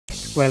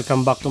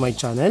Welcome back to my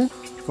channel.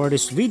 For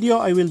this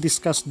video, I will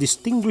discuss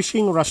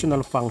distinguishing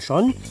rational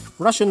function,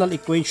 rational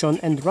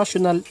equation, and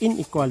rational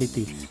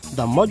inequality,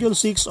 the Module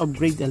 6 of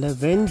Grade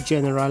 11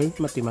 General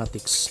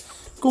Mathematics.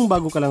 Kung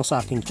bago ka lang sa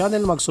aking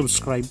channel,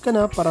 mag-subscribe ka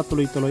na para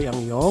tuloy-tuloy ang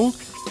iyong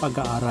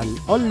pag-aaral.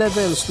 All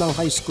levels ng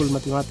high school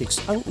mathematics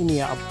ang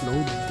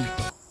inia-upload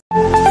dito.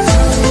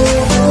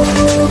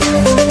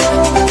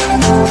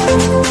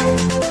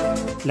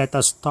 Let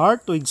us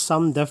start with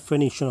some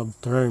definition of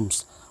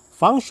terms.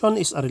 Function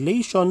is a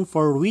relation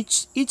for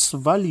which each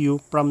value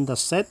from the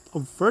set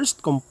of first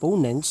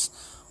components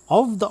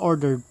of the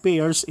ordered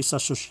pairs is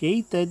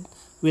associated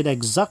with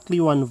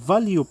exactly one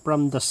value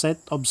from the set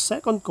of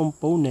second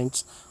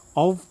components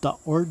of the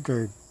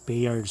ordered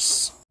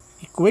pairs.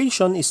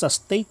 Equation is a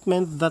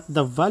statement that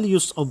the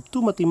values of two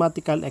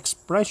mathematical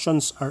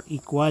expressions are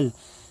equal,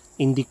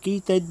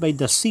 indicated by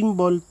the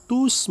symbol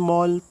two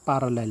small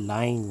parallel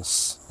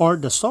lines, or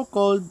the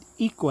so-called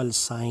equal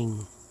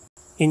sign.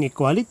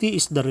 Inequality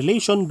is the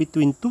relation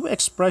between two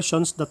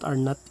expressions that are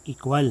not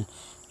equal,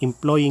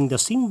 employing the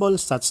symbol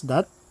such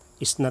that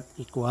is not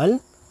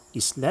equal,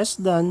 is less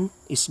than,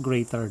 is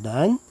greater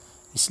than,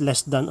 is less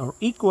than or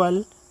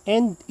equal,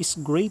 and is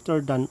greater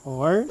than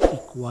or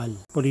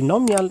equal.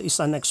 Polynomial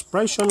is an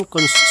expression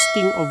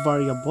consisting of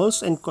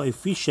variables and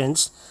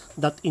coefficients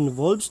that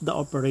involves the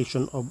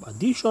operation of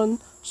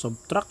addition,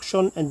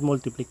 subtraction, and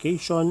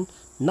multiplication,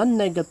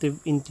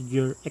 non-negative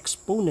integer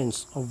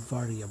exponents of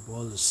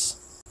variables.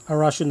 A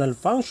rational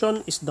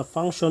function is the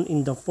function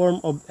in the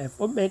form of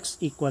f of x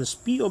equals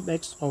p of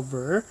x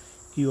over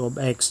q of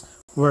x,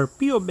 where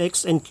p of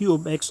x and q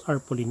of x are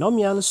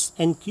polynomials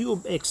and q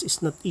of x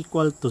is not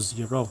equal to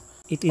 0.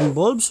 It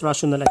involves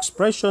rational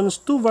expressions,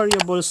 two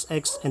variables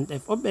x and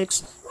f of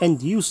x,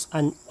 and use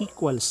an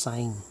equal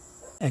sign.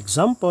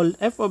 Example,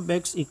 f of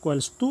x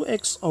equals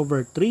 2x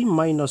over 3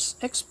 minus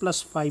x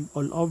plus 5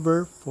 all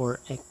over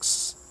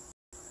 4x.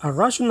 A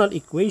rational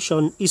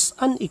equation is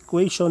an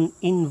equation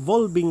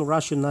involving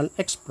rational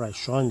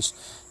expressions.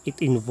 It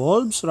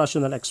involves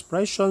rational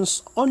expressions,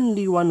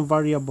 only one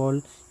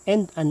variable,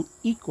 and an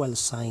equal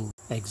sign.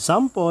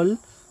 Example,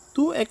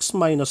 2x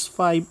minus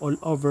 5 all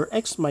over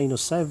x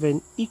minus 7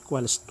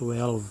 equals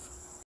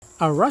 12.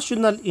 A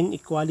rational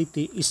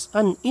inequality is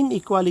an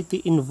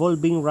inequality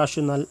involving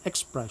rational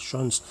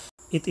expressions.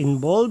 It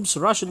involves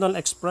rational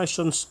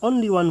expressions,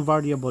 only one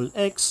variable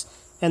x,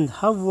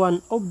 and have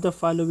one of the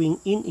following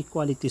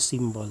inequality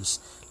symbols: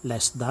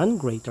 less than,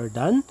 greater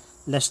than,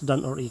 less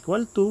than or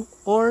equal to,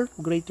 or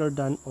greater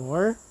than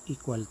or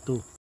equal to.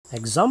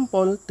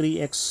 Example,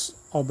 3x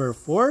over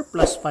 4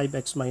 plus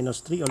 5x minus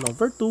 3 all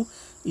over 2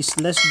 is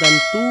less than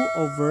 2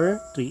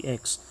 over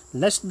 3x.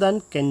 Less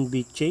than can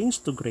be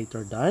changed to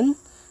greater than,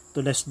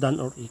 to less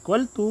than or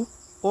equal to,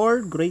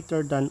 or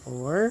greater than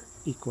or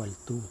equal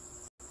to.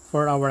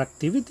 For our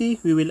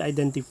activity, we will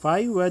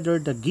identify whether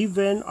the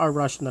given are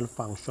rational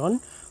function,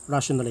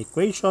 rational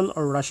equation,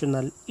 or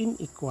rational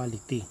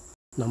inequality.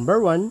 Number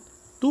 1,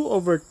 2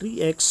 over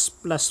 3x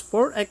plus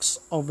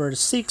 4x over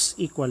 6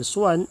 equals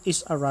 1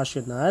 is a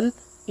rational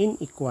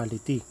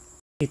inequality.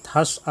 It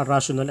has a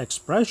rational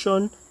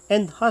expression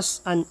and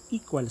has an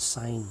equal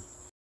sign.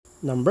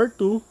 Number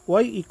 2,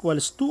 y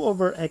equals 2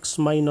 over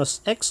x minus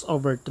x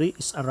over 3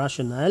 is a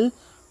rational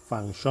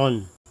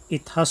function.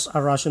 It has a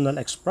rational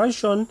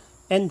expression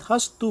and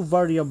has two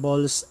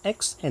variables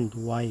x and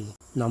y.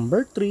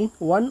 Number 3,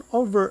 1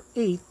 over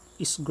 8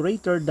 is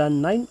greater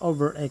than 9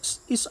 over x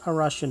is a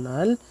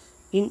rational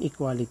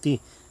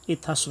inequality.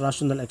 It has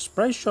rational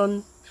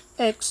expression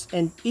x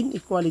and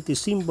inequality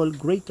symbol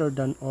greater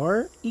than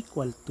or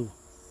equal to.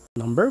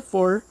 Number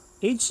 4,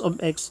 h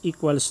of x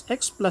equals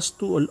x plus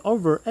 2 all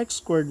over x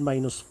squared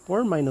minus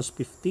 4 minus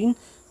 15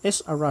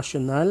 is a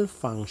rational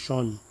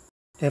function.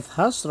 F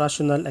has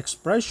rational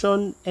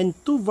expression and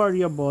two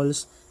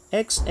variables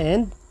x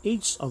and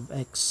h of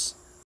x.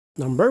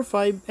 Number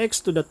 5,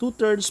 x to the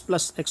 2/3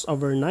 plus x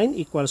over 9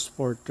 equals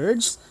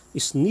 4/3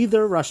 is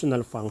neither rational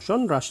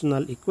function,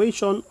 rational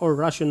equation, or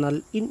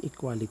rational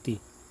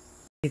inequality.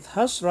 It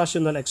has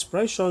rational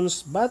expressions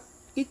but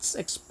its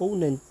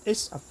exponent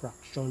is a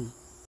fraction.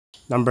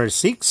 Number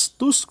 6,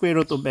 2 square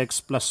root of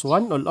x plus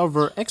 1 all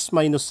over x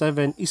minus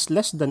 7 is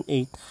less than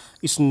 8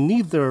 is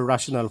neither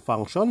rational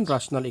function,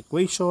 rational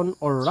equation,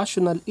 or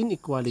rational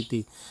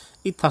inequality.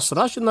 It has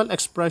rational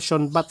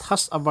expression but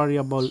has a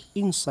variable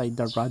inside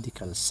the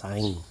radical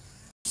sign.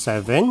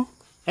 7,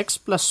 x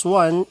plus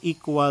 1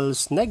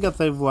 equals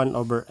negative 1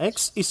 over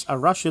x is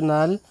a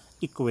rational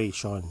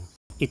equation.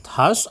 It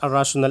has a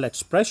rational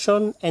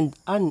expression and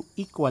an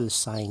equal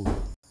sign.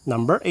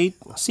 Number 8,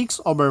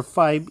 6 over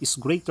 5 is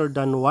greater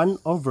than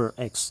 1 over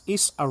x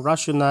is a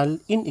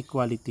rational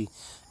inequality.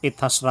 It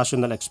has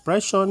rational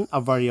expression, a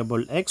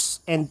variable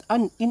x, and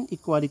an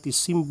inequality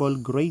symbol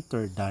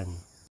greater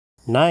than.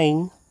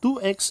 9,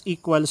 2x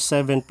equals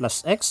 7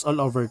 plus x all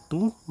over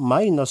 2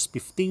 minus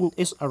 15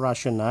 is a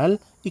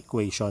rational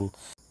equation.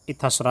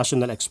 It has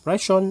rational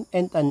expression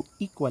and an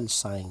equal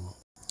sign.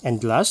 And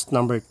last,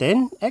 number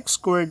 10, x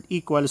squared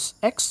equals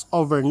x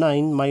over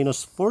 9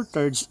 minus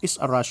 4/3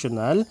 is a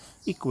rational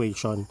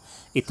equation.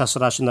 It has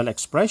rational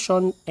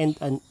expression and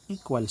an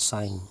equal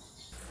sign.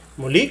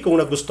 Muli, kung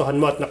nagustuhan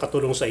mo at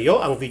nakatulong sa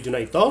iyo ang video na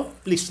ito,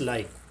 please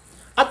like.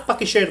 At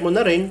pakishare mo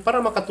na rin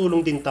para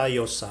makatulong din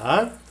tayo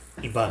sa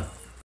iba.